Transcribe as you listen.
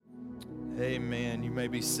Amen. You may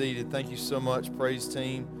be seated. Thank you so much, praise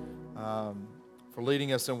team, for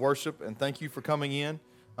leading us in worship, and thank you for coming in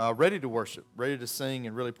ready to worship, ready to sing,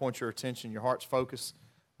 and really point your attention, your heart's focus,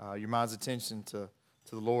 your mind's attention to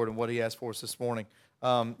the Lord and what He has for us this morning.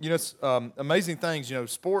 It's amazing things.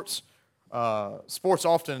 Sports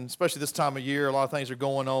often, especially this time of year, a lot of things are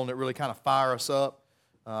going on that really kind of fire us up.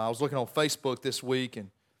 I was looking on Facebook this week and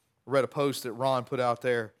read a post that Ron put out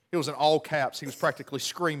there. It was in all caps. He was practically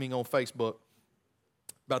screaming on Facebook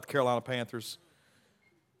about the Carolina Panthers.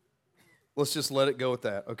 Let's just let it go at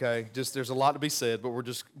that, okay? There's a lot to be said, but we're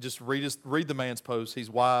just read the man's post. He's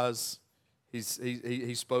wise. He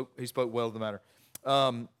spoke well of the matter.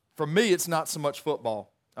 For me, it's not so much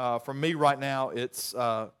football. For me right now, it's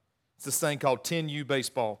this thing called 10U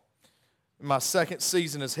baseball. My second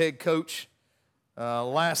season as head coach.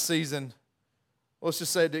 Last season, let's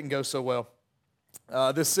just say it didn't go so well.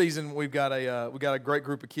 This season, we got a great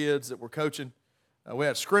group of kids that we're coaching. We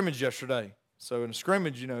had a scrimmage yesterday. So in a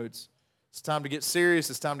scrimmage, it's time to get serious.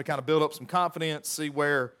 It's time to kind of build up some confidence, see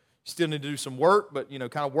where you still need to do some work, but,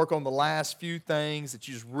 kind of work on the last few things that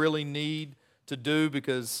you just really need to do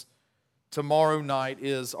because tomorrow night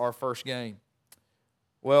is our first game.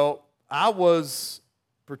 Well, I was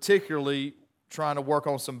particularly trying to work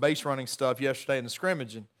on some base running stuff yesterday in the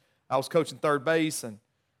scrimmage, and I was coaching third base and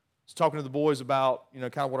was talking to the boys about,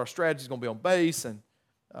 kind of what our strategy is going to be on base, and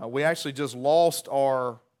we actually just lost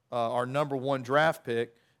our number one draft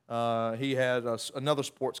pick. He had another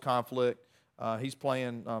sports conflict. He's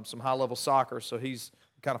playing some high-level soccer, so he's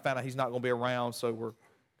kind of found out he's not going to be around, so we're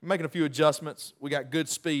making a few adjustments. We got good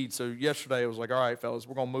speed, so yesterday it was like, all right, fellas,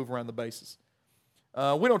 we're going to move around the bases.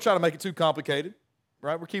 We don't try to make it too complicated,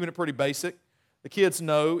 right? We're keeping it pretty basic. The kids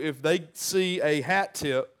know if they see a hat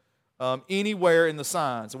tip anywhere in the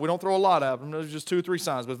signs, and we don't throw a lot of them, there's just 2 or 3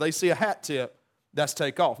 signs, but if they see a hat tip, that's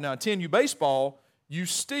take off. Now, in 10U baseball, you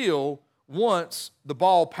steal once the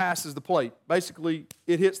ball passes the plate. Basically,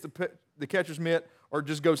 it hits the catcher's mitt or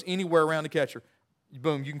just goes anywhere around the catcher.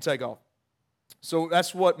 Boom, you can take off. So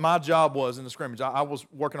that's what my job was in the scrimmage. I was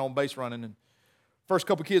working on base running, and first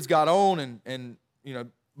couple kids got on, and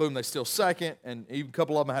boom, they steal second, and even a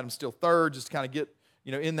couple of them had them steal third just to kind of get,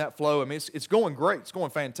 in that flow. I mean, it's going great. It's going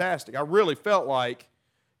fantastic. I really felt like,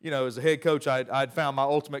 as a head coach, I'd found my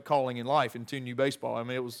ultimate calling in life in 10U baseball. I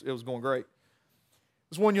mean, it was going great.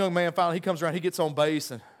 This one young man, finally, he comes around, he gets on base,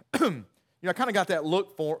 and, I kind of got that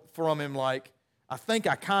look from him like, I think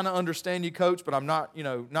I kind of understand you, coach, but I'm not,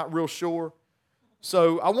 not real sure.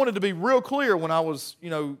 So I wanted to be real clear when I was,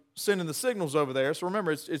 sending the signals over there. So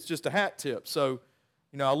remember, it's just a hat tip. So,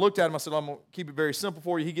 I looked at him. I said, I'm going to keep it very simple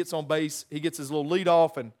for you. He gets on base. He gets his little lead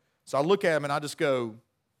off. And so I look at him, and I just go,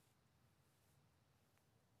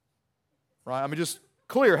 right? I mean, just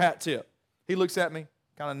clear hat tip. He looks at me,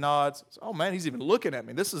 kind of nods. Says, oh, man, he's even looking at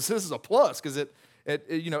me. This is a plus because at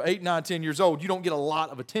 8, 9, 10 years old, you don't get a lot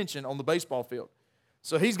of attention on the baseball field.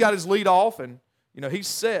 So he's got his lead off, and, he's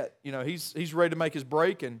set. He's ready to make his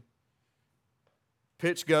break, and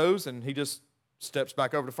pitch goes, and he just steps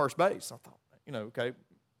back over to first base. I thought, okay,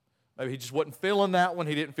 maybe he just wasn't feeling that one.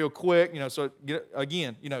 He didn't feel quick, so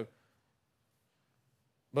again,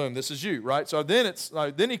 boom, this is you, right? So then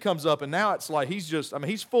then he comes up, and now it's like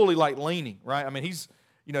he's fully like leaning, right? I mean,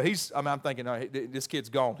 I'm thinking, no, this kid's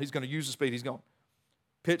gone. He's going to use the speed. He's gone.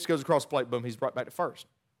 Pitch goes across the plate, boom, he's right back to first.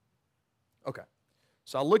 Okay.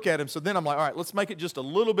 So I look at him, so then I'm like, all right, let's make it just a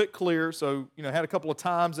little bit clear. So, had a couple of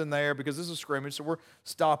times in there because this is a scrimmage, so we're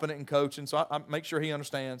stopping it and coaching, so I make sure he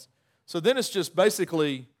understands. So then it's just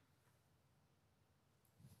basically,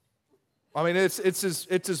 I mean, it's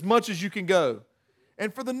as much as you can go.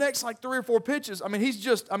 And for the next, 3 or 4 pitches, I mean,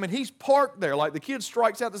 he's parked there. Like, the kid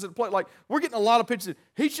strikes out this at the plate. Like, we're getting a lot of pitches.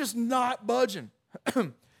 He's just not budging.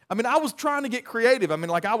 I mean, I was trying to get creative. I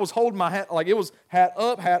mean, I was holding my hat, it was hat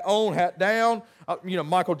up, hat on, hat down,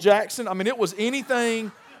 Michael Jackson. I mean, it was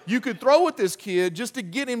anything you could throw at this kid just to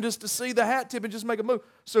get him just to see the hat tip and just make a move.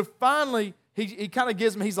 So finally, he kind of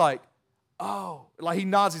gives me, he's like, oh, he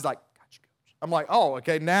nods, he's like, gotcha, coach. I'm like, oh,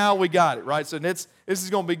 okay, now we got it, right? So this is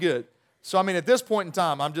going to be good. So, I mean, at this point in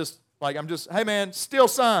time, I'm just, hey, man, Steele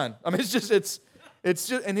sign. I mean, it's just,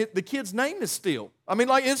 and the kid's name is Steele. I mean,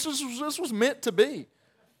 this was meant to be.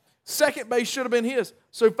 Second base should have been his.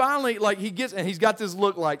 So finally, he's got this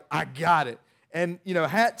look like, I got it. And,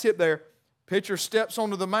 hat tip there. Pitcher steps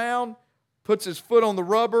onto the mound, puts his foot on the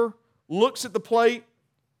rubber, looks at the plate.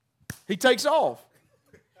 He takes off.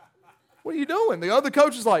 What are you doing? The other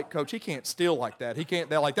coach is like, Coach, he can't steal like that. He can't,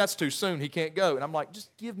 that's too soon. He can't go. And I'm like,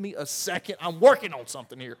 just give me a second. I'm working on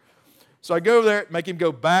something here. So I go over there, make him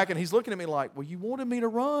go back, and he's looking at me like, well, you wanted me to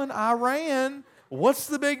run. I ran. What's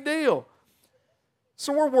the big deal?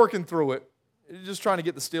 So we're working through it, just trying to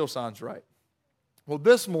get the steal signs right. Well,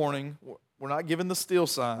 this morning, we're not giving the steal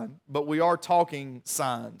sign, but we are talking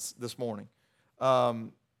signs this morning.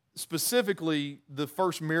 Specifically, the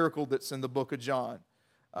first miracle that's in the book of John.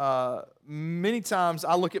 Many times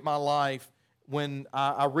I look at my life when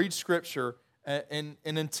I read Scripture, and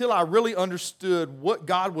until I really understood what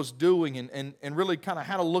God was doing and really kind of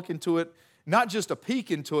had to look into it, not just a peek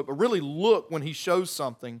into it, but really look when He shows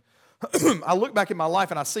something, I look back at my life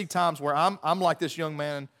and I see times where I'm like this young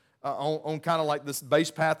man on kind of like this base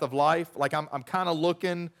path of life. Like I'm kind of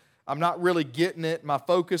looking, I'm not really getting it. My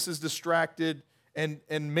focus is distracted, and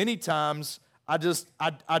many times I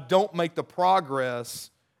don't make the progress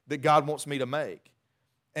that God wants me to make.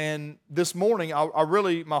 And this morning,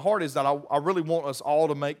 my heart is that I really want us all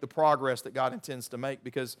to make the progress that God intends to make,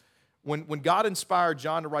 because when God inspired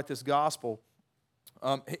John to write this gospel,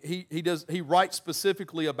 he writes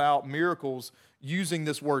specifically about miracles using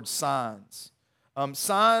this word signs.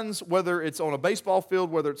 Signs, whether it's on a baseball field,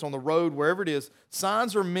 whether it's on the road, wherever it is,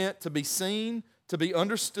 signs are meant to be seen, to be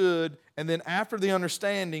understood, and then after the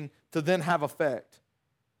understanding, to then have effect.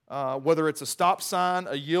 Whether it's a stop sign,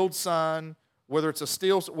 a yield sign, whether it's a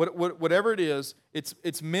steal, whatever it is,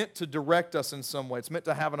 it's meant to direct us in some way. It's meant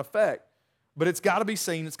to have an effect. But it's got to be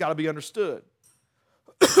seen, it's got to be understood.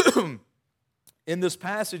 In this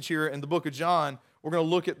passage here in the book of John, we're going to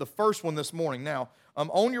look at the first one this morning. Now,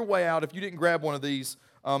 on your way out, if you didn't grab one of these,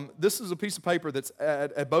 this is a piece of paper that's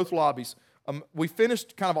at both lobbies. We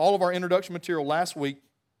finished kind of all of our introduction material last week,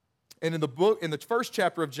 and in the first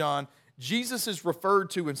chapter of John, Jesus is referred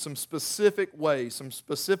to in some specific ways, some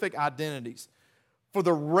specific identities. For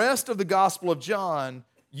the rest of the Gospel of John,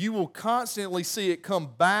 you will constantly see it come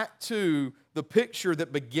back to the picture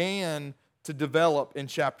that began to develop in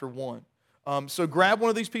chapter 1. So grab one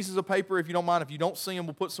of these pieces of paper if you don't mind. If you don't see them,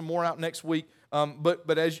 we'll put some more out next week.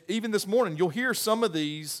 But even this morning, you'll hear some of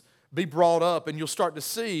these be brought up, and you'll start to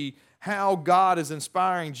see how God is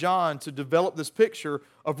inspiring John to develop this picture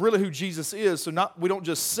of really who Jesus is. So we don't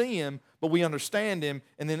just see Him, but we understand Him,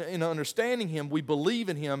 and then in understanding Him, we believe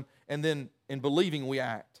in Him, and then in believing, we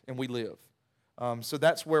act and we live. So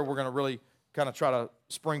that's where we're going to really kind of try to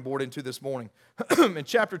springboard into this morning. In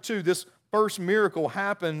chapter 2, this first miracle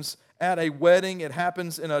happens at a wedding. It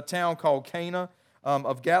happens in a town called Cana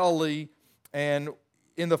of Galilee. And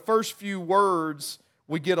in the first few words,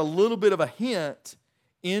 we get a little bit of a hint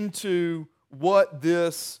into what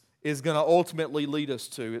this is going to ultimately lead us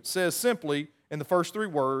to. It says simply in the first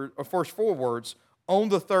four words, on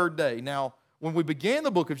the third day. Now, when we began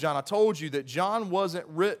the book of John, I told you that John wasn't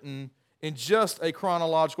written in just a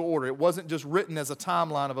chronological order. It wasn't just written as a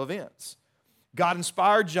timeline of events. God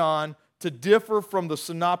inspired John to differ from the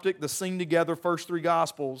synoptic, the seen together first three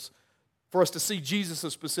Gospels, for us to see Jesus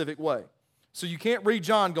a specific way. So you can't read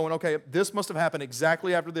John going, okay, this must have happened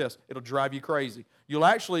exactly after this. It'll drive you crazy. You'll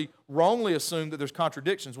actually wrongly assume that there's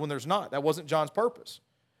contradictions when there's not. That wasn't John's purpose.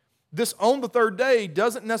 This on the third day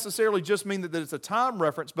doesn't necessarily just mean that it's a time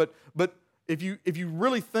reference, but if you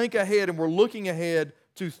really think ahead, and we're looking ahead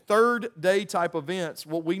to third day type events,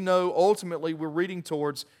 what we know ultimately we're reading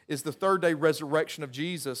towards is the third day resurrection of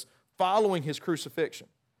Jesus following His crucifixion.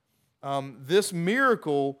 This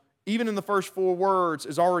miracle, even in the first four words,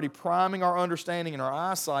 is already priming our understanding and our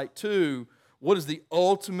eyesight to what is the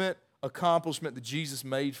ultimate accomplishment that Jesus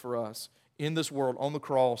made for us in this world on the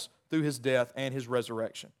cross through His death and His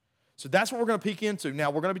resurrection. So that's what we're going to peek into. Now,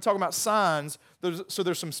 we're going to be talking about signs. So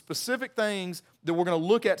there's some specific things that we're going to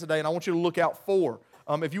look at today, and I want you to look out for.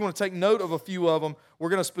 If you want to take note of a few of them, we're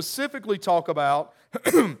going to specifically talk about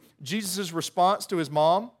Jesus' response to His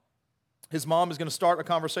mom. His mom is going to start a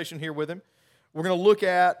conversation here with Him. We're going to look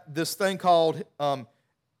at this thing called,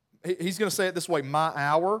 he's going to say it this way, my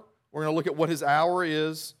hour. We're going to look at what His hour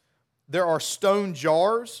is. There are stone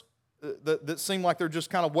jars that seem like they're just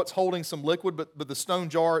kind of what's holding some liquid, but the stone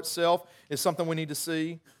jar itself is something we need to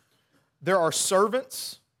see. There are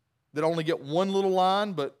servants that only get one little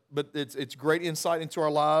line, but it's great insight into our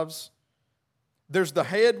lives. There's the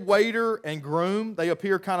head waiter and groom. They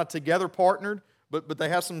appear kind of together partnered, but they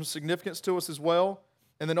have some significance to us as well.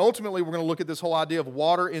 And then ultimately, we're going to look at this whole idea of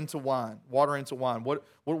water into wine. Water into wine. What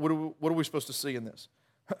are we supposed to see in this?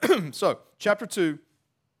 So, chapter 2,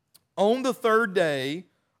 on the third day,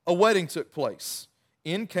 a wedding took place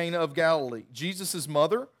in Cana of Galilee. Jesus'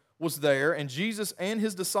 mother was there, and Jesus and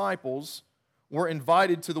His disciples were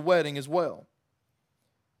invited to the wedding as well.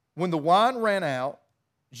 When the wine ran out,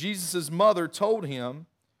 Jesus' mother told Him,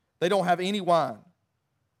 they don't have any wine.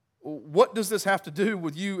 What does this have to do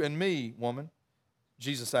with you and me, woman?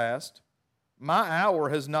 Jesus asked. My hour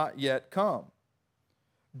has not yet come.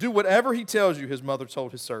 Do whatever he tells you, his mother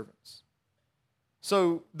told his servants.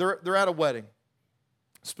 So they're at a wedding.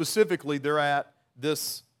 Specifically, they're at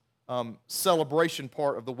this celebration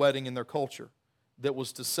part of the wedding in their culture that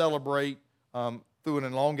was to celebrate through an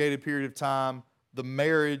elongated period of time the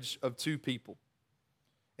marriage of two people.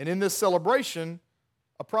 And in this celebration,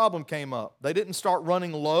 a problem came up. They didn't start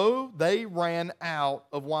running low, they ran out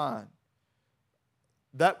of wine.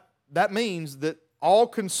 That means that all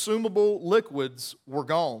consumable liquids were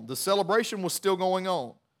gone. The celebration was still going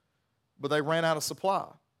on, but they ran out of supply.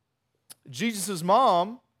 Jesus'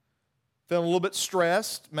 mom felt a little bit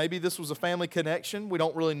stressed. Maybe this was a family connection. We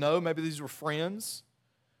don't really know. Maybe these were friends.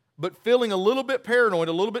 But feeling a little bit paranoid,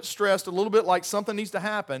 a little bit stressed, a little bit like something needs to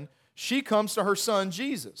happen, she comes to her son,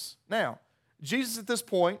 Jesus. Now, Jesus at this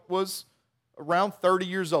point was around 30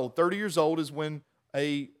 years old. 30 years old is when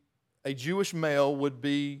a Jewish male would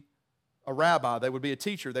be a rabbi. They would be a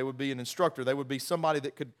teacher. They would be an instructor. They would be somebody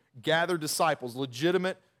that could gather disciples,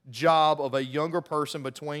 legitimate job of a younger person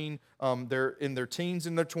between in their teens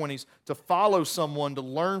and their 20s to follow someone, to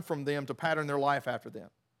learn from them, to pattern their life after them.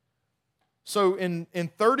 So in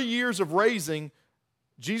 30 years of raising,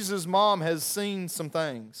 Jesus' mom has seen some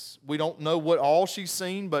things. We don't know what all she's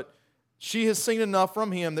seen, but she has seen enough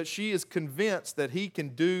from him that she is convinced that he can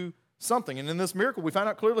do something. And in this miracle, we find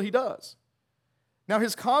out clearly he does. Now,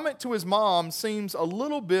 his comment to his mom seems a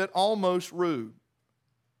little bit almost rude.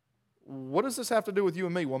 What does this have to do with you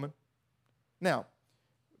and me, woman? Now,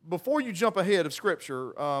 before you jump ahead of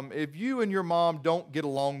Scripture, if you and your mom don't get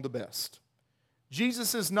along the best,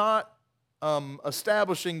 Jesus is not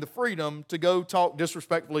establishing the freedom to go talk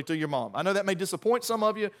disrespectfully to your mom. I know that may disappoint some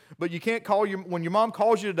of you, but you can't when your mom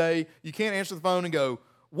calls you today, you can't answer the phone and go,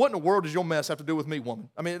 "What in the world does your mess have to do with me, woman?"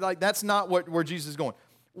 I mean, like, that's not where Jesus is going.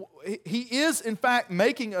 He is, in fact,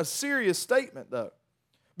 making a serious statement, though,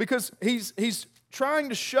 because he's trying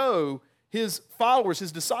to show his followers,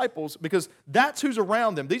 his disciples, because that's who's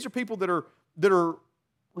around them. These are people that are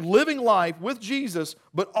living life with Jesus,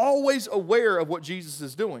 but always aware of what Jesus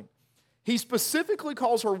is doing. He specifically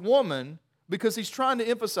calls her woman because he's trying to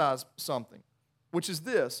emphasize something, which is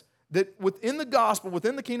this, that within the gospel,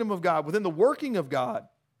 within the kingdom of God, within the working of God,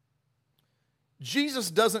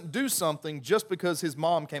 Jesus doesn't do something just because his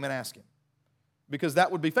mom came and asked him, because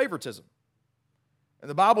that would be favoritism. And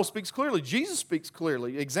the Bible speaks clearly. Jesus speaks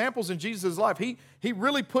clearly. Examples in Jesus' life. He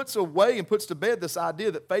really puts away and puts to bed this idea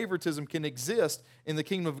that favoritism can exist in the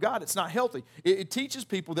kingdom of God. It's not healthy. It teaches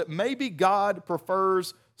people that maybe God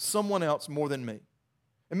prefers someone else more than me.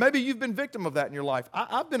 And maybe you've been a victim of that in your life.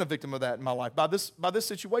 I've been a victim of that in my life by this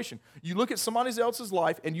situation. You look at somebody else's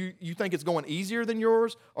life and you think it's going easier than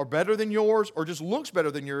yours or better than yours or just looks better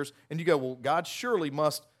than yours, and you go, well, God surely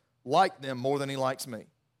must like them more than he likes me.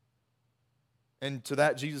 And to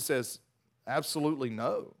that, Jesus says, absolutely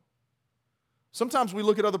no. Sometimes we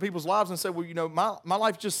look at other people's lives and say, well, you know, my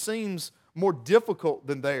life just seems more difficult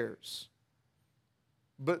than theirs.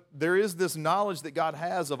 But there is this knowledge that God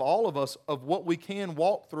has of all of us, of what we can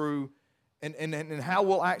walk through and how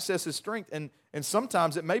we'll access his strength. And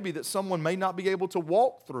sometimes it may be that someone may not be able to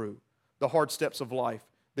walk through the hard steps of life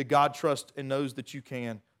that God trusts and knows that you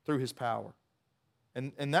can through his power.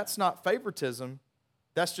 And that's not favoritism.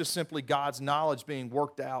 That's just simply God's knowledge being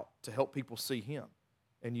worked out to help people see him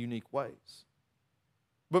in unique ways.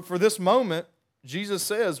 But for this moment, Jesus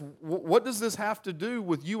says, what does this have to do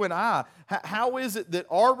with you and I? How is it that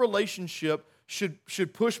our relationship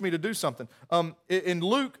should push me to do something? In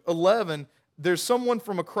Luke 11, there's someone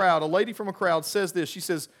from a crowd, a lady from a crowd says this. She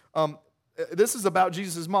says, this is about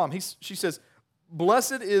Jesus' mom. She says,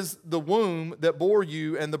 blessed is the womb that bore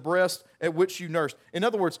you and the breast at which you nursed. In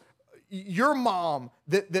other words, your mom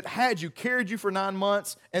that had you, carried you for 9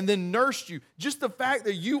 months, and then nursed you, just the fact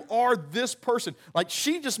that you are this person, like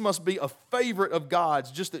she just must be a favorite of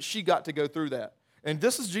God's, just that she got to go through that. And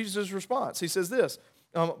this is Jesus' response. He says this,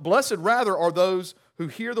 blessed rather are those who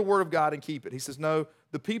hear the word of God and keep it. He says, no,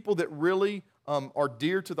 the people that really are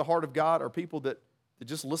dear to the heart of God are people that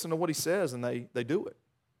just listen to what he says and they do it.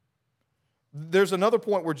 There's another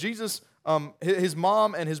point where Jesus, his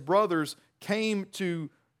mom and his brothers came to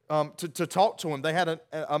talk to him. They had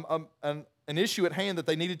an issue at hand that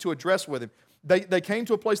they needed to address with him. They came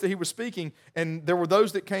to a place that he was speaking, and there were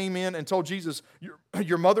those that came in and told Jesus,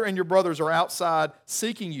 your mother and your brothers are outside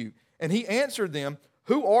seeking you. And he answered them,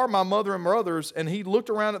 who are my mother and brothers? And he looked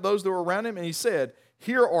around at those that were around him, and he said,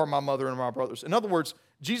 here are my mother and my brothers. In other words,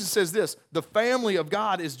 Jesus says this, the family of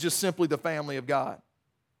God is just simply the family of God.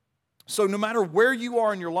 So no matter where you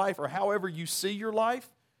are in your life or however you see your life,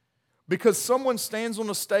 Because someone stands on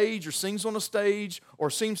a stage or sings on a stage or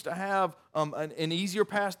seems to have an easier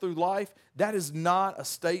path through life, that is not a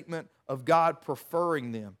statement of God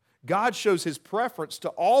preferring them. God shows His preference to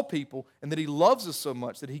all people and that He loves us so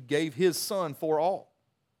much that He gave His Son for all.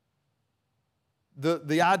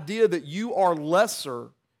 The idea that you are lesser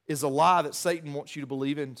is a lie that Satan wants you to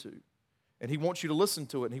believe into. And he wants you to listen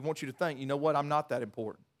to it, and he wants you to think, you know what, I'm not that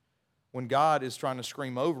important. When God is trying to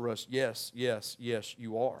scream over us, yes, yes, yes,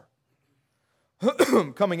 you are.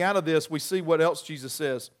 Coming out of this, we see what else Jesus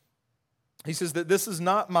says. He says that this is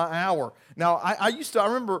not my hour. Now, I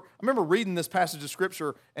remember reading this passage of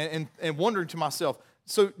Scripture and wondering to myself,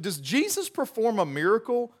 so does Jesus perform a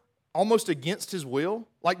miracle almost against His will?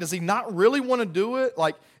 Like, does He not really want to do it?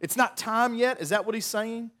 Like, it's not time yet? Is that what He's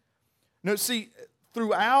saying? No, see,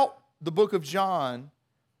 throughout the book of John,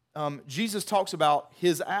 Jesus talks about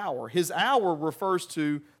His hour. His hour refers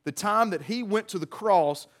to the time that He went to the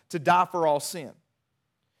cross to die for all sin.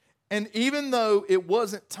 And even though it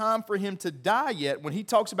wasn't time for Him to die yet, when He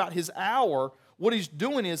talks about His hour, what He's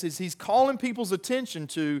doing is He's calling people's attention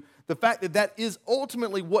to the fact that that is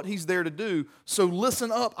ultimately what He's there to do. So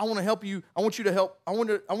listen up. I want to help you. I want you to help. I want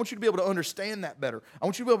you to be able to understand that better. I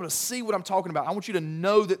want you to be able to see what I'm talking about. I want you to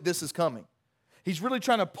know that this is coming. He's really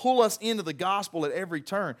trying to pull us into the gospel at every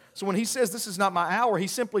turn. So when He says this is not my hour,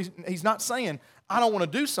 He's not saying I don't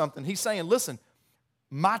want to do something. He's saying, listen,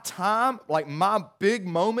 my time, like my big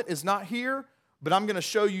moment is not here, but I'm going to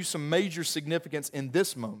show you some major significance in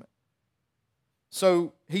this moment.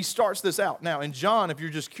 So He starts this out. Now in John, if you're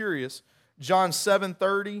just curious, John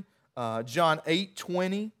 7:30, John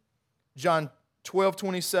 8:20, John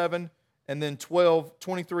 12:27, and then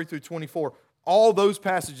 12:23 through 24. All those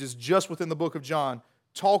passages just within the book of John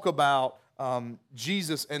talk about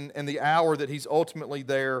Jesus and the hour that He's ultimately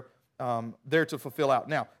there to fulfill out.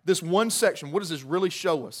 Now, this one section, what does this really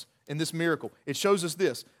show us in this miracle? It shows us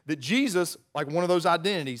this, that Jesus, like one of those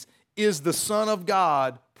identities, is the Son of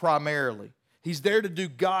God primarily. He's there to do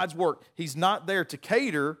God's work. He's not there to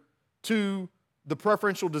cater to the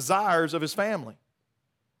preferential desires of His family.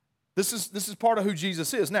 This is part of who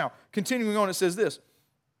Jesus is. Now, continuing on, it says this.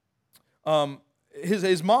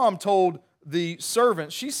 His mom told the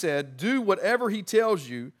servants, she said, do whatever He tells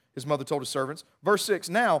you. His mother told His servants. Verse 6,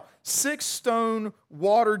 now 6 stone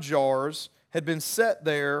water jars had been set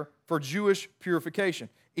there for Jewish purification.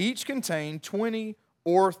 Each contained 20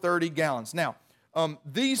 or 30 gallons. Now,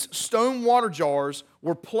 these stone water jars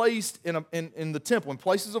were placed in the temple, in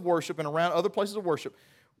places of worship and around other places of worship.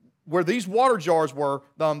 Where these water jars were,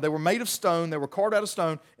 they were made of stone, they were carved out of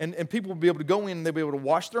stone, and people would be able to go in and they'd be able to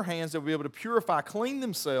wash their hands, they would be able to purify, clean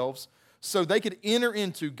themselves, so they could enter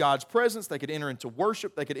into God's presence, they could enter into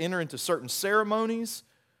worship, they could enter into certain ceremonies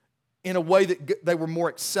in a way that they were more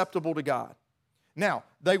acceptable to God. Now,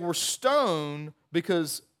 they were stone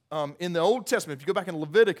because in the Old Testament, if you go back in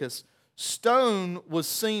Leviticus, stone was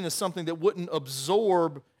seen as something that wouldn't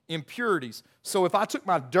absorb impurities. So if I took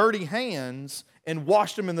my dirty hands and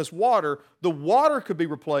washed them in this water, the water could be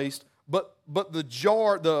replaced, but the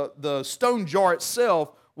jar, the stone jar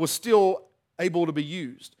itself was still able to be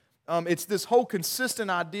used. It's this whole consistent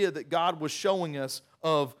idea that God was showing us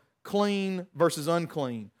of clean versus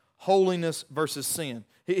unclean, holiness versus sin.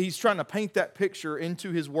 He's trying to paint that picture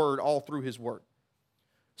into His Word all through His Word.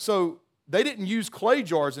 So they didn't use clay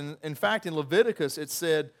jars. In fact, in Leviticus, it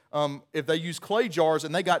said if they used clay jars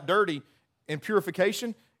and they got dirty in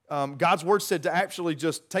purification, God's Word said to actually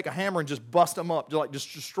just take a hammer and just bust them up,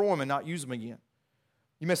 just destroy them and not use them again.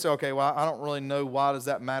 You may say, okay, well, I don't really know, why does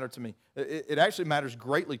that matter to me? It actually matters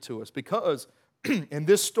greatly to us because in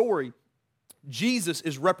this story, Jesus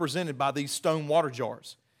is represented by these stone water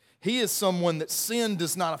jars. He is someone that sin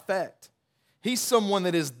does not affect. He's someone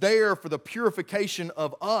that is there for the purification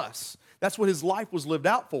of us. That's what His life was lived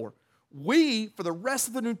out for. We, for the rest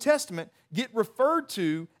of the New Testament, get referred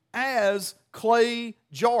to as clay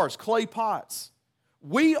jars, clay pots.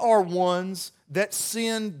 We are ones that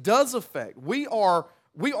sin does affect. We are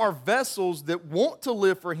vessels that want to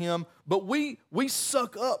live for Him, but we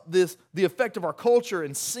suck up the effect of our culture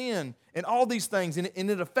and sin and all these things, and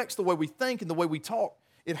it affects the way we think and the way we talk.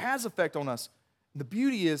 It has effect on us. The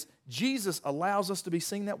beauty is Jesus allows us to be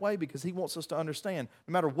seen that way because He wants us to understand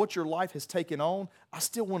no matter what your life has taken on, I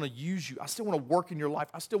still want to use you. I still want to work in your life.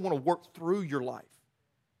 I still want to work through your life.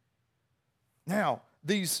 Now,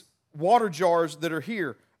 these water jars that are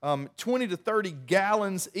here, 20 to 30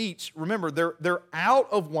 gallons each. Remember, they're out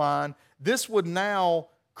of wine. This would now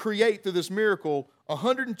create, through this miracle,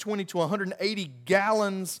 120 to 180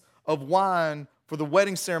 gallons of wine for the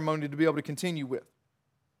wedding ceremony to be able to continue with.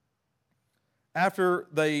 After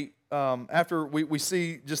they after we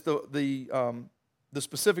see just the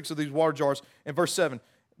specifics of these water jars, in verse 7,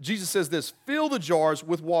 Jesus says this, "Fill the jars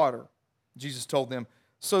with water," Jesus told them.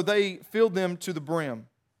 So they filled them to the brim.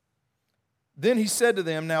 Then he said to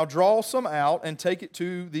them, "Now draw some out and take it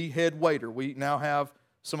to the head waiter." We now have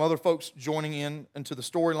some other folks joining in into the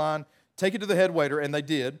storyline. Take it to the head waiter, and they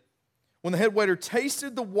did. When the head waiter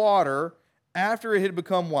tasted the water after it had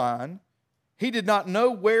become wine, he did not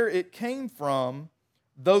know where it came from,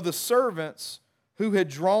 though the servants who had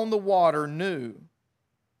drawn the water knew.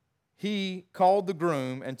 He called the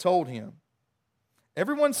groom and told him,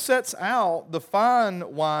 "Everyone sets out the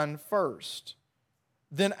fine wine first.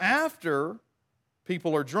 Then after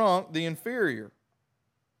people are drunk, the inferior.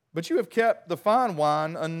 But you have kept the fine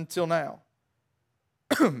wine until now."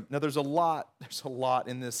 Now there's a lot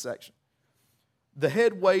in this section. The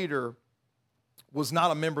head waiter was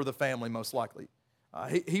not a member of the family, most likely.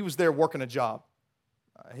 He was there working a job.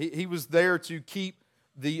 He was there to keep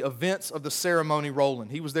the events of the ceremony rolling.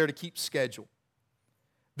 He was there to keep schedule.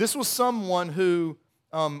 This was someone who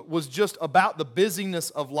was just about the busyness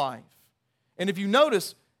of life. And if you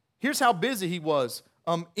notice, here's how busy he was.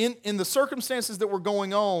 In the circumstances that were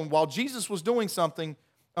going on, while Jesus was doing something,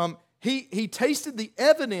 he tasted the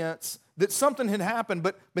evidence that something had happened,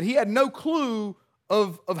 but he had no clue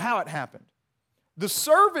of how it happened. The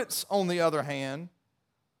servants, on the other hand,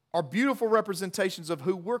 are beautiful representations of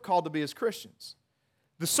who we're called to be as Christians.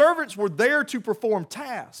 The servants were there to perform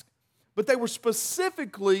tasks, but they were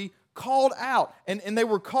specifically called out, and they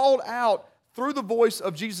were called out through the voice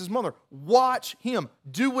of Jesus' mother. Watch him.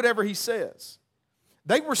 Do whatever he says.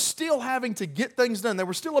 They were still having to get things done. They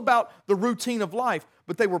were still about the routine of life,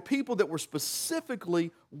 but they were people that were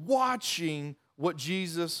specifically watching what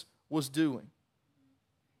Jesus was doing.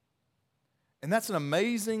 And that's an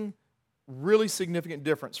amazing, really significant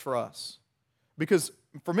difference for us. Because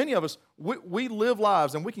for many of us, we live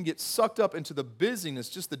lives and we can get sucked up into the busyness,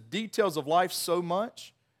 just the details of life so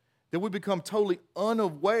much, that we become totally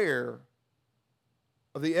unaware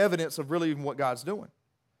of the evidence of really even what God's doing.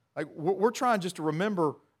 Like we're trying just to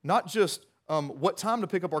remember not just what time to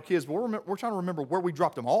pick up our kids, but we're trying to remember where we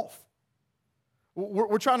dropped them off.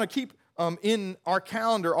 We're trying to keep in our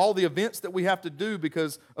calendar all the events that we have to do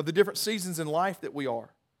because of the different seasons in life that we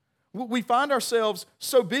are. We find ourselves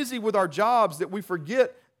so busy with our jobs that we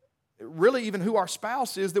forget really even who our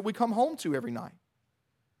spouse is that we come home to every night.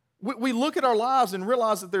 We look at our lives and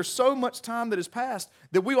realize that there's so much time that has passed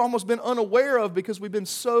that we've almost been unaware of because we've been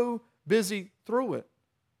so busy through it.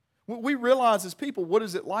 We realize as people, what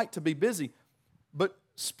is it like to be busy? But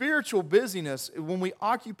spiritual busyness, when we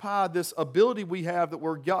occupy this ability we have that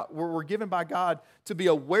we're given by God to be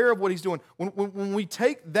aware of what He's doing, when we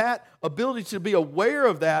take that ability to be aware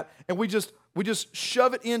of that and we just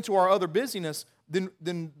shove it into our other busyness, then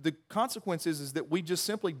the consequence is that we just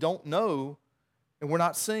simply don't know and we're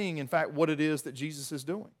not seeing, in fact, what it is that Jesus is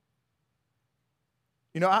doing.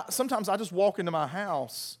 You know, sometimes I just walk into my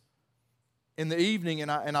house in the evening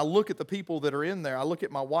and I look at the people that are in there. I look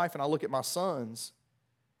at my wife and I look at my sons,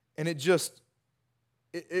 and it just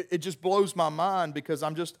blows my mind because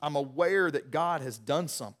I'm aware that God has done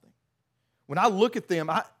something. When I look at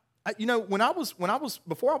them,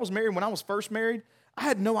 before I was married, when I was first married, I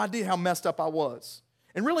had no idea how messed up I was.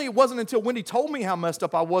 And really, it wasn't until Wendy told me how messed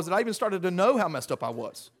up I was that I even started to know how messed up I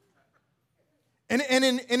was. And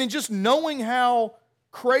in just knowing how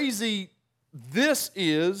crazy this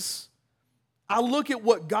is, I look at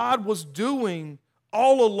what God was doing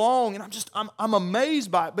all along, and I'm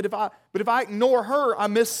amazed by it. But if I ignore her, I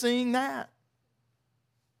miss seeing that.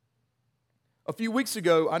 A few weeks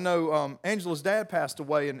ago, I know Angela's dad passed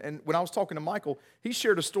away, and when I was talking to Michael, he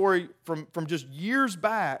shared a story from just years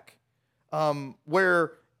back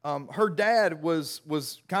where her dad was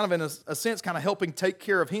kind of in a sense kind of helping take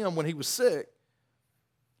care of him when he was sick.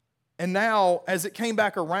 And now, as it came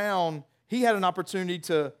back around, he had an opportunity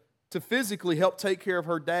to physically help take care of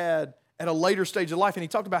her dad at a later stage of life. And he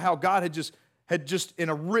talked about how God had just in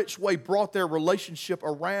a rich way brought their relationship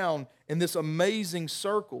around in this amazing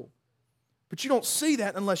circle. But you don't see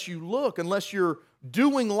that unless you look, unless you're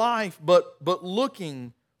doing life but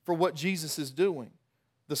looking for what Jesus is doing.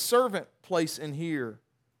 The servant place in here,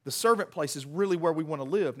 the servant place is really where we want to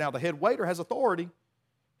live. Now, the head waiter has authority.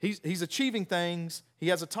 He's achieving things. He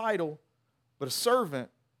has a title. But a servant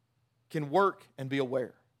can work and be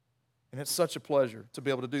aware. And it's such a pleasure to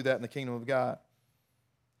be able to do that in the kingdom of God.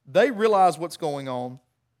 They realize what's going on.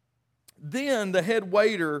 Then the head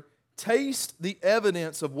waiter tastes the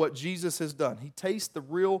evidence of what Jesus has done. He tastes the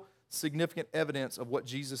real significant evidence of what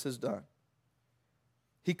Jesus has done.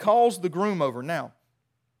 He calls the groom over. Now,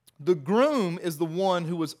 the groom is the one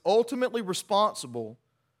who was ultimately responsible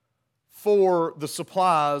for the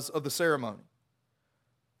supplies of the ceremony.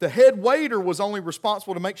 The head waiter was only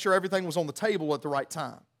responsible to make sure everything was on the table at the right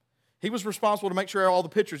time. He was responsible to make sure all the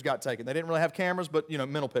pictures got taken. They didn't really have cameras, but,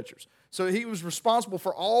 mental pictures. So he was responsible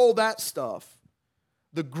for all that stuff.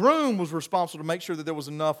 The groom was responsible to make sure that there was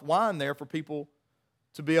enough wine there for people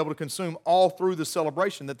to be able to consume all through the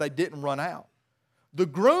celebration, that they didn't run out. The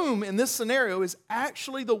groom in this scenario is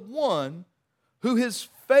actually the one who has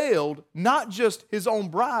failed not just his own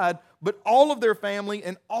bride, but all of their family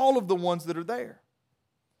and all of the ones that are there.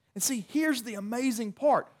 And see, here's the amazing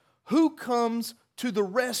part. Who comes to the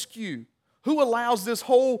rescue? Who allows this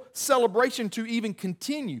whole celebration to even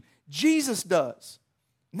continue? Jesus does.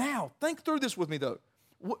 Now, think through this with me, though.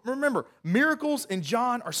 Remember, miracles in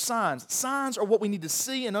John are signs. Signs are what we need to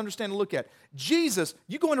see and understand and look at. Jesus,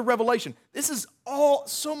 you go into Revelation, this is all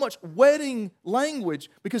so much wedding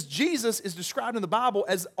language because Jesus is described in the Bible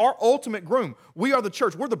as our ultimate groom. We are the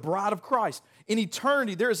church. We're the bride of Christ. In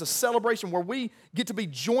eternity, there is a celebration where we get to be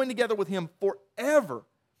joined together with Him forever.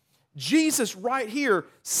 Jesus right here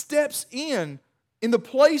steps in the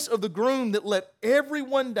place of the groom that let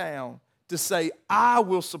everyone down to say, I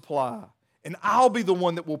will supply. And I'll be the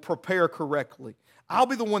one that will prepare correctly. I'll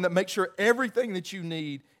be the one that makes sure everything that you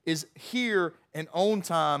need is here and on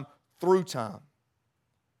time through time.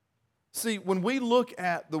 See, when we look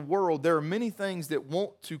at the world, there are many things that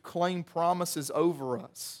want to claim promises over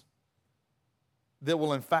us that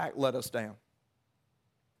will in fact let us down.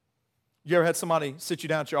 You ever had somebody sit you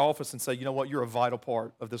down at your office and say, you know what, you're a vital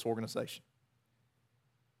part of this organization.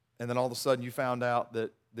 And then all of a sudden you found out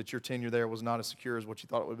that your tenure there was not as secure as what you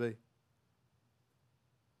thought it would be.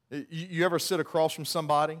 You ever sit across from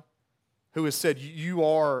somebody who has said, you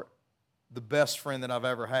are the best friend that I've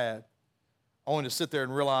ever had, only to sit there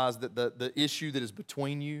and realize that the issue that is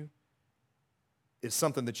between you is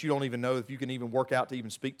something that you don't even know if you can even work out to even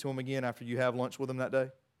speak to them again after you have lunch with them that day?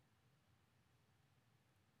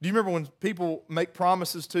 Do you remember when people make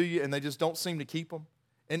promises to you and they just don't seem to keep them?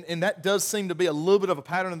 And that does seem to be a little bit of a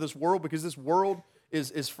pattern of this world because this world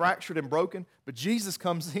is fractured and broken. But Jesus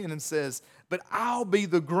comes in and says, but I'll be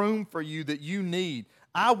the groom for you that you need.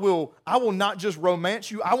 I will not just romance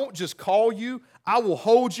you. I won't just call you. I will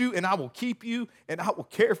hold you and I will keep you and I will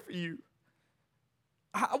care for you.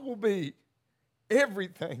 I will be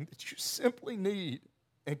everything that you simply need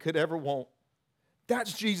and could ever want.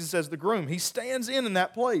 That's Jesus as the groom. He stands in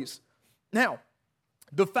that place. Now,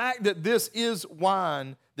 the fact that this is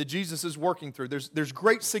wine that Jesus is working through, there's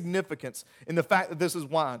great significance in the fact that this is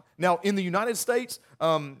wine. Now, in the United States,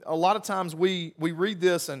 a lot of times we read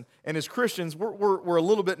this, and as Christians, we're a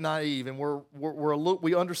little bit naive, and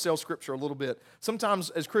we undersell Scripture a little bit. Sometimes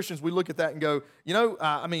as Christians, we look at that and go,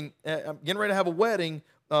 I'm getting ready to have a wedding.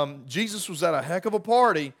 Jesus was at a heck of a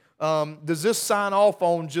party. Does this sign off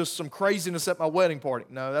on just some craziness at my wedding party?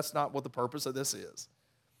 No, that's not what the purpose of this is.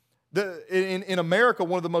 In America,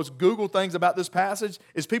 one of the most Googled things about this passage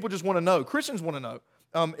is people just want to know. Christians want to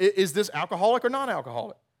know, is this alcoholic or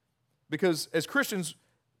non-alcoholic? Because as Christians,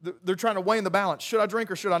 they're trying to weigh in the balance. Should I drink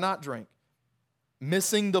or should I not drink?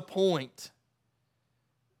 Missing the point.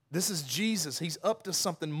 This is Jesus. He's up to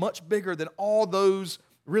something much bigger than all those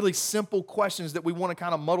really simple questions that we want to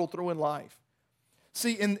kind of muddle through in life.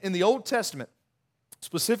 See, in the Old Testament,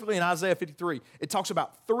 specifically in Isaiah 53, it talks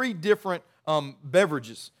about 3 different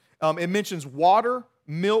beverages. It mentions water,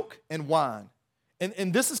 milk, and wine.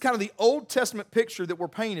 And this is kind of the Old Testament picture that we're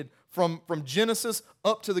painted from Genesis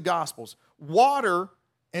up to the Gospels. Water,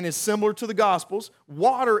 and is similar to the Gospels,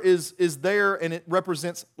 water is there and it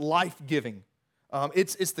represents life-giving.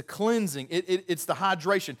 It's the cleansing. It's the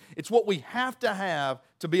hydration. It's what we have to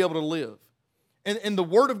be able to live. And the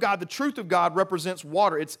Word of God, the truth of God, represents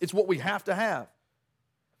water. It's what we have to have.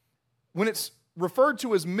 When it's referred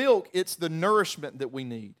to as milk, it's the nourishment that we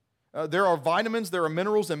need. There are vitamins, there are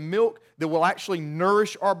minerals in milk that will actually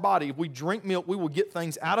nourish our body. If we drink milk, we will get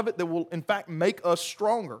things out of it that will, in fact, make us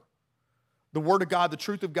stronger. The Word of God, the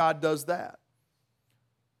truth of God does that.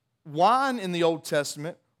 Wine in the Old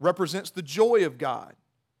Testament represents the joy of God.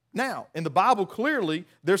 Now, in the Bible, clearly,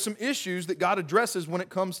 there's some issues that God addresses when it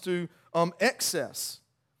comes to excess.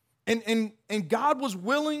 And God was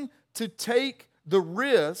willing to take the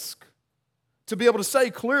risk to be able to say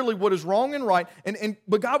clearly what is wrong and right.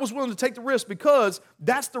 But God was willing to take the risk because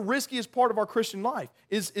that's the riskiest part of our Christian life,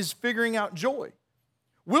 is figuring out joy.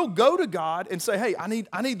 We'll go to God and say, hey, I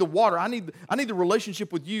need the water. I need the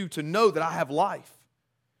relationship with you to know that I have life.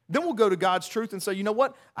 Then we'll go to God's truth and say, you know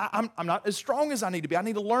what? I'm not as strong as I need to be. I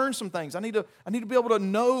need to learn some things. I need to be able to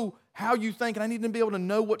know how you think, and I need to be able to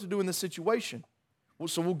know what to do in this situation.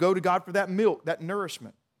 So we'll go to God for that milk, that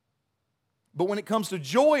nourishment. But when it comes to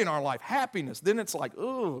joy in our life, happiness, then it's like,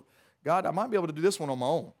 oh, God, I might be able to do this one on my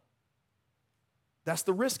own. That's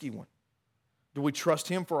the risky one. Do we trust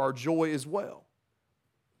Him for our joy as well?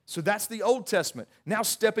 So that's the Old Testament. Now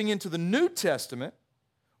stepping into the New Testament,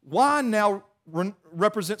 wine now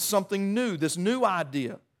represents something new, this new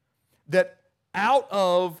idea that out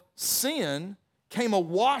of sin came a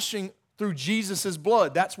washing through Jesus'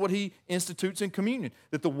 blood. That's what He institutes in communion,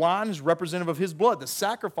 that the wine is representative of His blood, the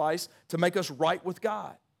sacrifice to make us right with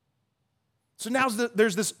God. So now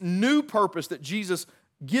there's this new purpose that Jesus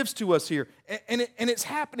gives to us here, and it's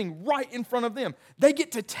happening right in front of them. They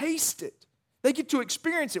get to taste it. They get to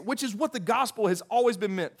experience it, which is what the gospel has always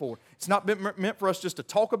been meant for. It's not been meant for us just to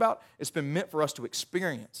talk about. It's been meant for us to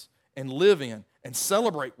experience and live in and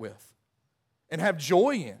celebrate with and have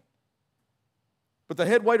joy in. But the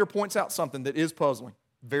head waiter points out something that is puzzling,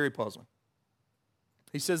 very puzzling.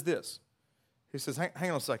 He says this. He says,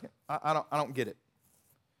 hang on a second. I don't get it.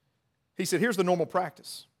 He said, here's the normal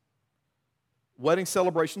practice. Wedding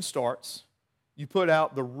celebration starts. You put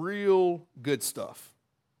out the real good stuff,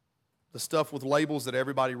 the stuff with labels that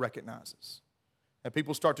everybody recognizes. And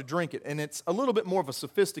people start to drink it. And it's a little bit more of a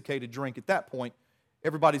sophisticated drink at that point.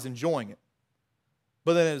 Everybody's enjoying it.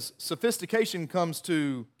 But then as sophistication comes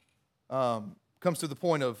to the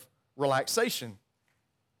point of relaxation,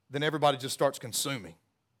 then everybody just starts consuming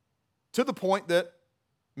to the point that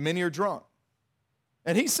many are drunk.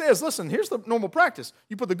 And he says, listen, here's the normal practice.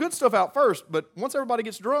 You put the good stuff out first, but once everybody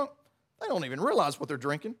gets drunk, they don't even realize what they're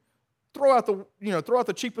drinking. Throw out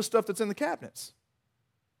the cheapest stuff that's in the cabinets.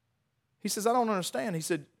 He says, I don't understand. He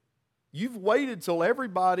said, you've waited till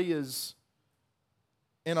everybody is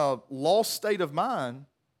in a lost state of mind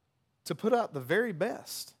to put out the very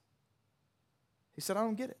best. He said, I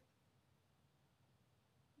don't get it.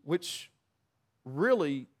 Which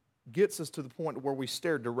really gets us to the point where we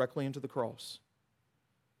stare directly into the cross.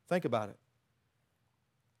 Think about it.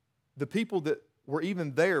 The people that were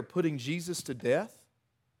even there putting Jesus to death,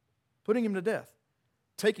 putting Him to death,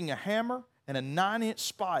 taking a hammer and a 9-inch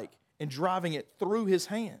spike and driving it through His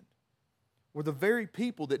hand, were the very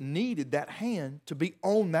people that needed that hand to be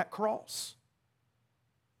on that cross.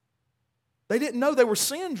 They didn't know they were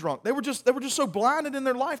sin drunk. They were just so blinded in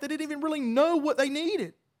their life, they didn't even really know what they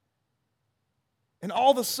needed. And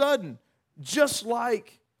all of a sudden, just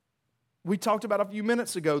like we talked about a few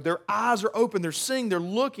minutes ago, their eyes are open, they're seeing, they're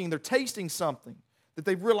looking, they're tasting something that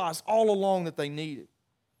they've realized all along that they needed.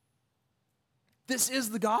 This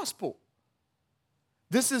is the gospel.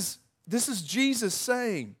 This is Jesus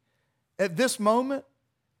saying, at this moment,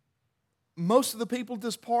 most of the people at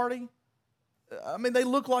this party, they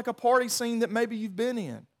look like a party scene that maybe you've been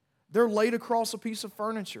in. They're laid across a piece of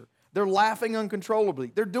furniture. They're laughing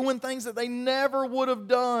uncontrollably. They're doing things that they never would have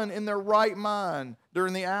done in their right mind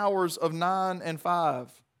during the hours of 9 and 5.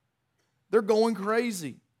 They're going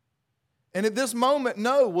crazy. And at this moment,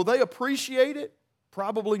 no. Will they appreciate it?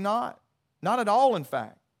 Probably not. Not at all, in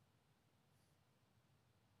fact.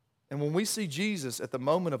 And when we see Jesus at the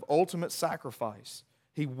moment of ultimate sacrifice,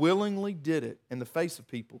 He willingly did it in the face of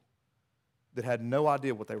people that had no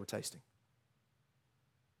idea what they were tasting.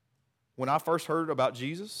 When I first heard about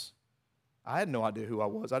Jesus, I had no idea who I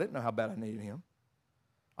was. I didn't know how bad I needed Him.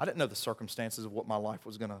 I didn't know the circumstances of what my life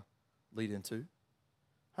was going to lead into.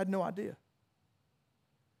 I had no idea.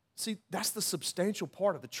 See, that's the substantial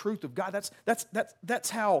part of the truth of God. That's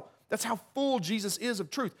how full Jesus is of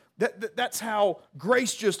truth. That's how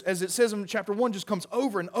grace, just as it says in chapter 1, just comes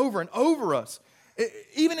over and over and over us.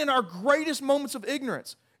 Even in our greatest moments of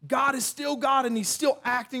ignorance, God is still God, and He's still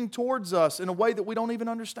acting towards us in a way that we don't even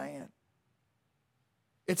understand.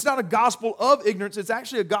 It's not a gospel of ignorance. It's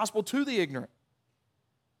actually a gospel to the ignorant.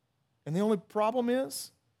 And the only problem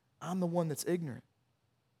is, I'm the one that's ignorant.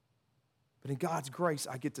 But in God's grace,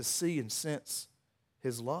 I get to see and sense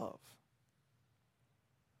His love.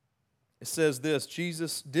 It says this,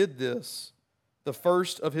 Jesus did this, the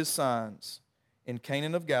first of His signs, in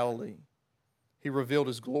Cana of Galilee. He revealed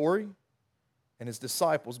His glory, and His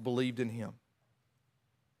disciples believed in Him.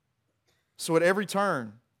 So at every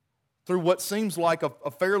turn, through what seems like a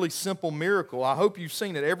fairly simple miracle, I hope you've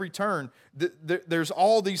seen at every turn, there's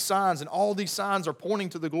all these signs, and all these signs are pointing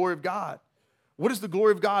to the glory of God. What is the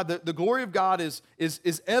glory of God? The glory of God is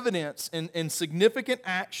evidence in significant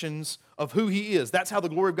actions of who He is. That's how the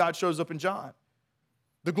glory of God shows up in John.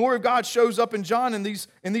 The glory of God shows up in John in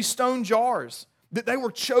these stone jars. That they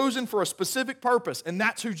were chosen for a specific purpose, and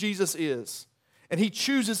that's who Jesus is. And He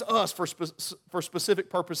chooses us for specific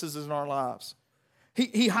purposes in our lives.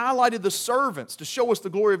 He highlighted the servants to show us the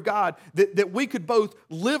glory of God, that we could both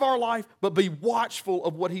live our life but be watchful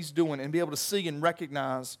of what He's doing and be able to see and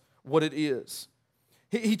recognize what it is.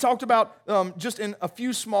 He talked about, just in a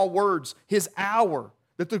few small words, His hour,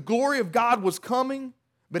 that the glory of God was coming,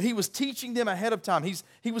 but He was teaching them ahead of time.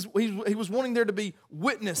 He was wanting there to be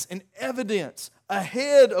witness and evidence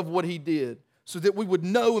ahead of what He did so that we would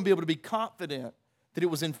know and be able to be confident that it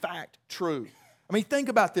was in fact true. I mean, think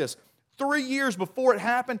about this. 3 years before it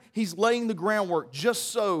happened, He's laying the groundwork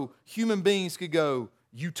just so human beings could go,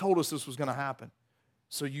 you told us this was going to happen,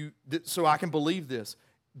 so I can believe this.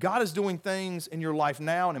 God is doing things in your life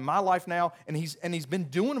now and in my life now, and He's been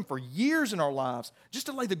doing them for years in our lives just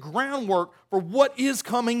to lay the groundwork for what is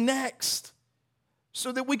coming next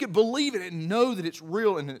so that we could believe it and know that it's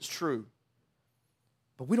real and that it's true.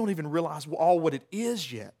 But we don't even realize all what it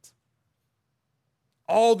is yet.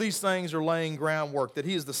 All these things are laying groundwork, that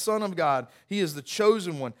He is the Son of God, He is the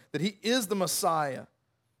chosen one, that He is the Messiah,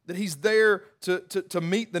 that He's there to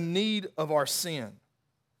meet the need of our sin.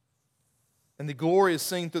 And the glory is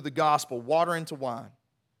seen through the gospel, water into wine.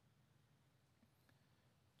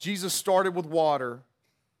 Jesus started with water,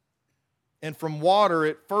 and from water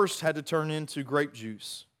it first had to turn into grape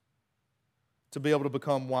juice to be able to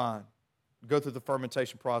become wine, go through the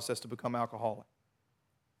fermentation process to become alcoholic.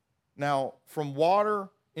 Now, from water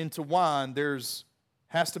into wine,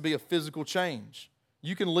 has to be a physical change.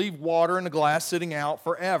 You can leave water in a glass sitting out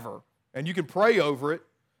forever, and you can pray over it,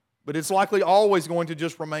 but it's likely always going to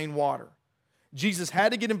just remain water. Jesus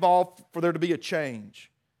had to get involved for there to be a change.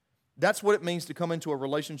 That's what it means to come into a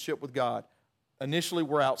relationship with God. Initially,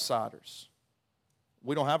 we're outsiders.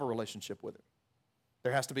 We don't have a relationship with Him.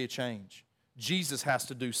 There has to be a change. Jesus has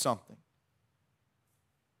to do something.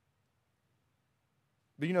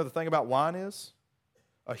 But you know the thing about wine is,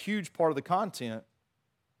 a huge part of the content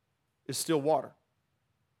is still water.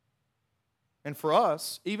 And for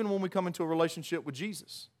us, even when we come into a relationship with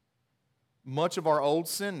Jesus, much of our old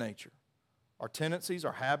sin nature, our tendencies,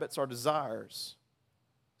 our habits, our desires,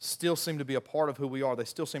 still seem to be a part of who we are. They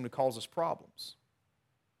still seem to cause us problems.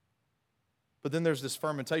 But then there's this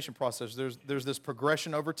fermentation process. There's this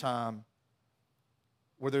progression over time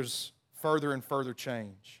where there's further and further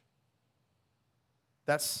change.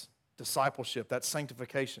 That's discipleship. That's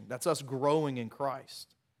sanctification. That's us growing in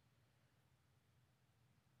Christ.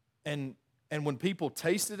 And when people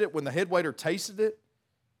tasted it, when the head waiter tasted it,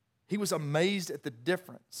 he was amazed at the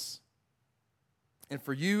difference. And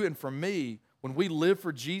for you and for me, when we live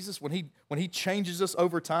for Jesus, when he changes us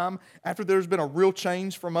over time, after there's been a real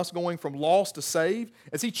change from us going from lost to saved,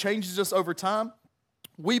 as He changes us over time,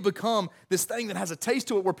 we become this thing that has a taste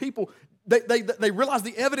to it where people, they realize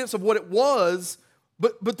the evidence of what it was,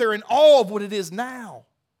 but they're in awe of what it is now.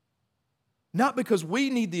 Not because we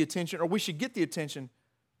need the attention or we should get the attention,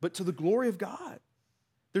 but to the glory of God.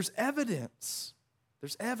 There's evidence.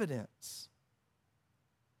 There's evidence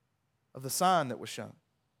of the sign that was shown.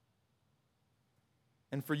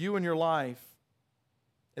 And for you in your life,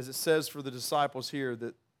 as it says for the disciples here,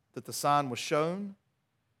 that the sign was shown,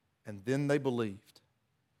 and then they believed.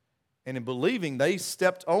 And in believing, they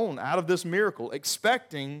stepped on out of this miracle,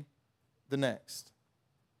 expecting the next.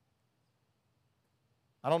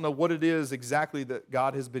 I don't know what it is exactly that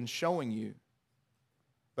God has been showing you,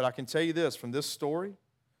 but I can tell you this, from this story,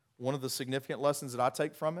 one of the significant lessons that I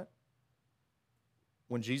take from it,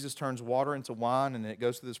 when Jesus turns water into wine and it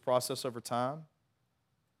goes through this process over time,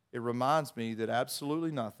 it reminds me that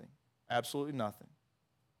absolutely nothing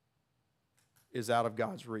is out of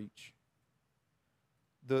God's reach.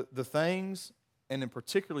 The things, and in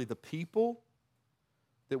particularly the people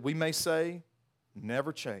that we may say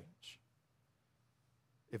never change.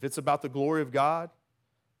 If it's about the glory of God,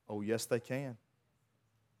 oh, yes, they can.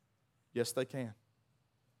 Yes, they can.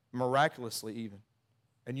 Miraculously, even.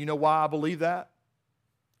 And you know why I believe that?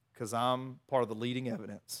 Because I'm part of the leading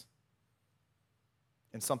evidence.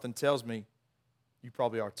 And something tells me you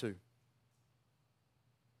probably are too.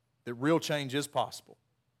 That real change is possible.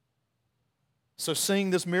 So, seeing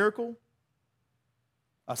this miracle,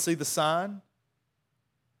 I see the sign.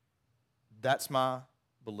 That's my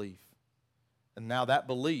belief. And now that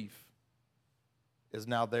belief is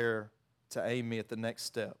now there to aim me at the next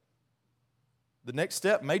step. The next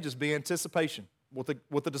step may just be anticipation, what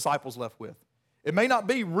the disciples left with. It may not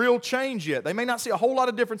be real change yet. They may not see a whole lot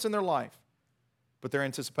of difference in their life, but their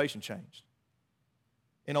anticipation changed.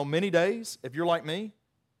 And on many days, if you're like me,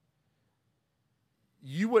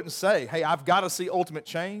 you wouldn't say, hey, I've got to see ultimate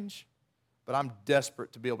change, but I'm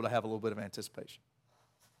desperate to be able to have a little bit of anticipation.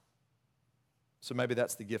 So maybe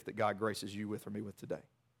that's the gift that God graces you with or me with today.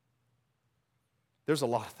 There's a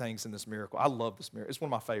lot of things in this miracle. I love this miracle. It's one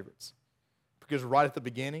of my favorites. Because right at the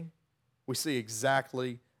beginning, we see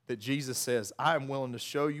exactly that Jesus says, I am willing to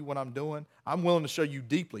show you what I'm doing. I'm willing to show you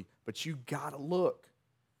deeply, but you got to look.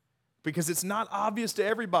 Because it's not obvious to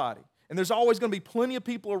everybody. And there's always going to be plenty of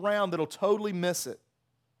people around that'll totally miss it.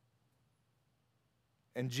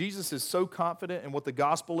 And Jesus is so confident in what the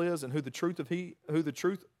gospel is and who the truth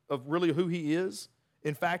of really who he is,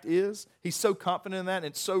 in fact is. He's so confident in that and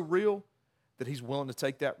it's so real that he's willing to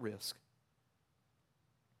take that risk.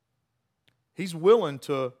 He's willing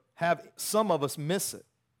to have some of us miss it,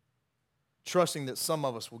 trusting that some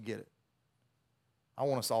of us will get it. I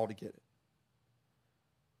want us all to get it.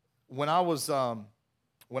 When I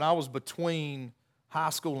was between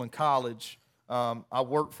high school and college, I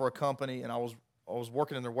worked for a company and I was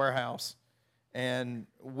working in their warehouse, and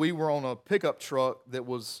we were on a pickup truck that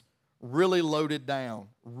was really loaded down,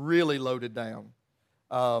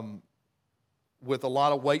 with a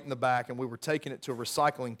lot of weight in the back, and we were taking it to a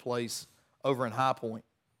recycling place over in High Point.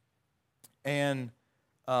 And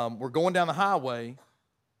we're going down the highway,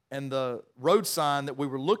 and the road sign that we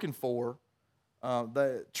were looking for,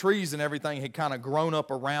 the trees and everything had kind of grown up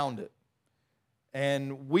around it.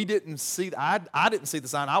 And we didn't see, I didn't see the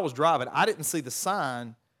sign. I was driving. I didn't see the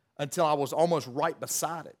sign until I was almost right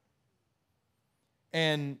beside it.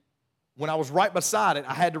 And when I was right beside it,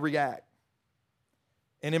 I had to react.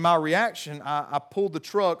 And in my reaction, I pulled the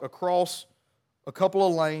truck across a couple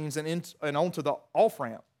of lanes and onto the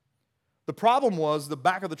off-ramp. The problem was the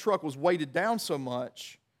back of the truck was weighted down so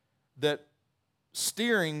much that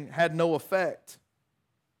steering had no effect.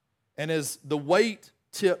 And as the weight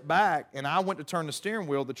tipped back and I went to turn the steering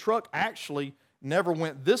wheel, the truck actually never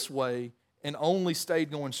went this way and only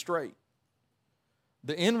stayed going straight.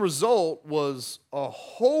 The end result was a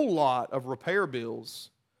whole lot of repair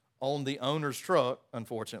bills on the owner's truck,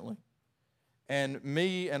 unfortunately. And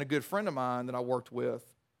me and a good friend of mine that I worked with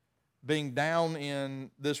being down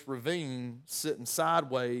in this ravine, sitting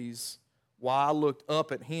sideways while I looked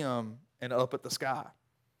up at him and up at the sky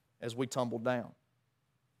as we tumbled down.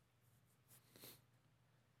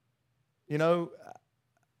 You know,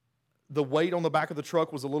 the weight on the back of the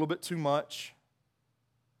truck was a little bit too much.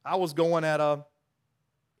 I was going at a,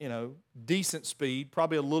 decent speed,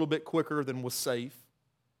 probably a little bit quicker than was safe.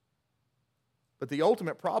 But the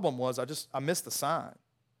ultimate problem was I missed the sign.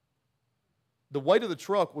 The weight of the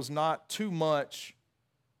truck was not too much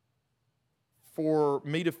for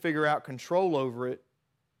me to figure out control over it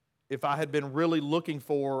if I had been really looking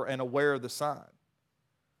for and aware of the sign.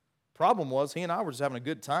 Problem was, he and I were just having a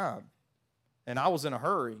good time, and I was in a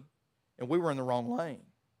hurry, and we were in the wrong lane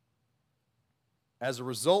as a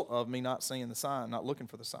result of me not seeing the sign, not looking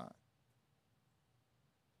for the sign.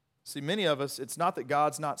 See, many of us, it's not that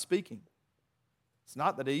God's not speaking. It's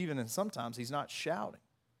not that and sometimes he's not shouting.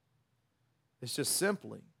 It's just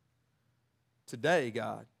simply, today,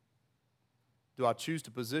 God, do I choose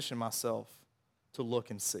to position myself to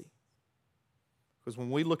look and see? Because when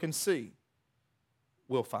we look and see,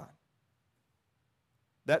 we'll find.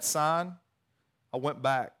 That sign, I went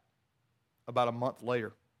back about a month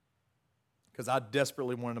later because I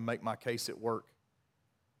desperately wanted to make my case at work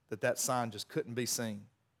that sign just couldn't be seen.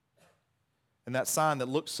 And that sign that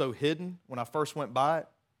looked so hidden when I first went by it,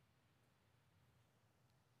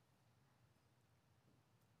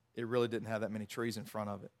 it really didn't have that many trees in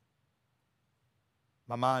front of it.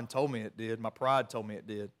 My mind told me it did. My pride told me it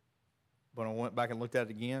did. But when I went back and looked at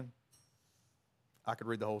it again, I could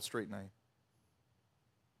read the whole street name.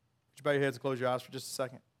 Would you bow your heads and close your eyes for just a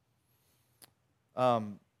second?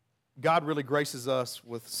 God really graces us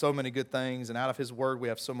with so many good things, and out of his word we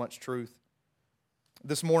have so much truth.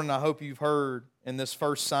 This morning I hope you've heard in this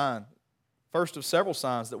first sign, first of several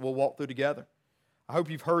signs that we'll walk through together. I hope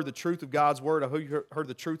you've heard the truth of God's word. I hope you've heard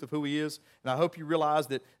the truth of who he is. And I hope you realize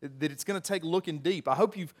that it's going to take looking deep. I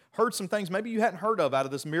hope you've heard some things maybe you hadn't heard of out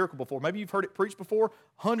of this miracle before. Maybe you've heard it preached before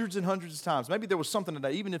hundreds and hundreds of times. Maybe there was something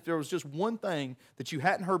today, even if there was just one thing that you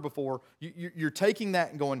hadn't heard before, you're taking that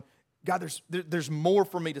and going, God, there's more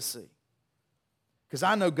for me to see. Because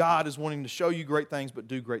I know God is wanting to show you great things, but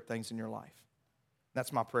do great things in your life.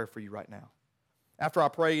 That's my prayer for you right now. After I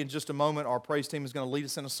pray in just a moment, our praise team is going to lead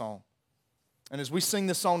us in a song. And as we sing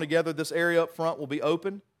this song together, this area up front will be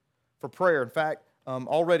open for prayer. In fact,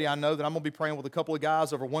 already I know that I'm going to be praying with a couple of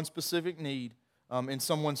guys over one specific need in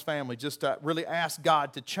someone's family, just to really ask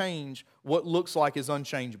God to change what looks like is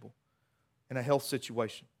unchangeable in a health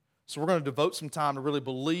situation. So we're going to devote some time to really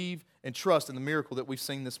believe and trust in the miracle that we've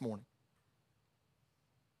seen this morning.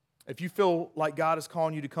 If you feel like God is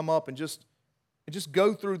calling you to come up and just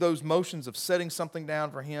go through those motions of setting something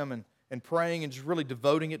down for him and and praying and just really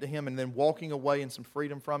devoting it to Him and then walking away in some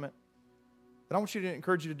freedom from it, then I want you to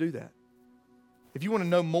encourage you to do that. If you want to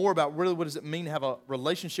know more about really what does it mean to have a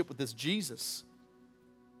relationship with this Jesus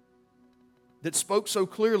that spoke so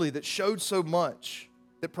clearly, that showed so much,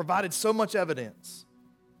 that provided so much evidence,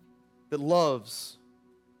 that loves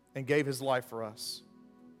and gave His life for us,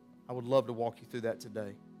 I would love to walk you through that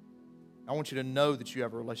today. I want you to know that you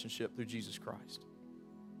have a relationship through Jesus Christ.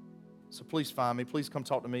 So please find me. Please come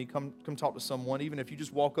talk to me. Come talk to someone. Even if you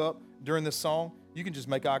just walk up during this song, you can just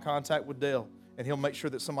make eye contact with Dale, and he'll make sure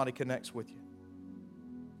that somebody connects with you.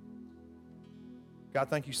 God,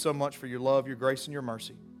 thank you so much for your love, your grace, and your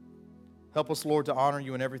mercy. Help us, Lord, to honor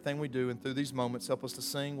you in everything we do, and through these moments, help us to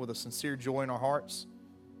sing with a sincere joy in our hearts.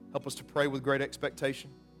 Help us to pray with great expectation.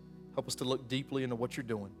 Help us to look deeply into what you're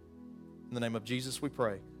doing. In the name of Jesus we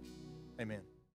pray. Amen.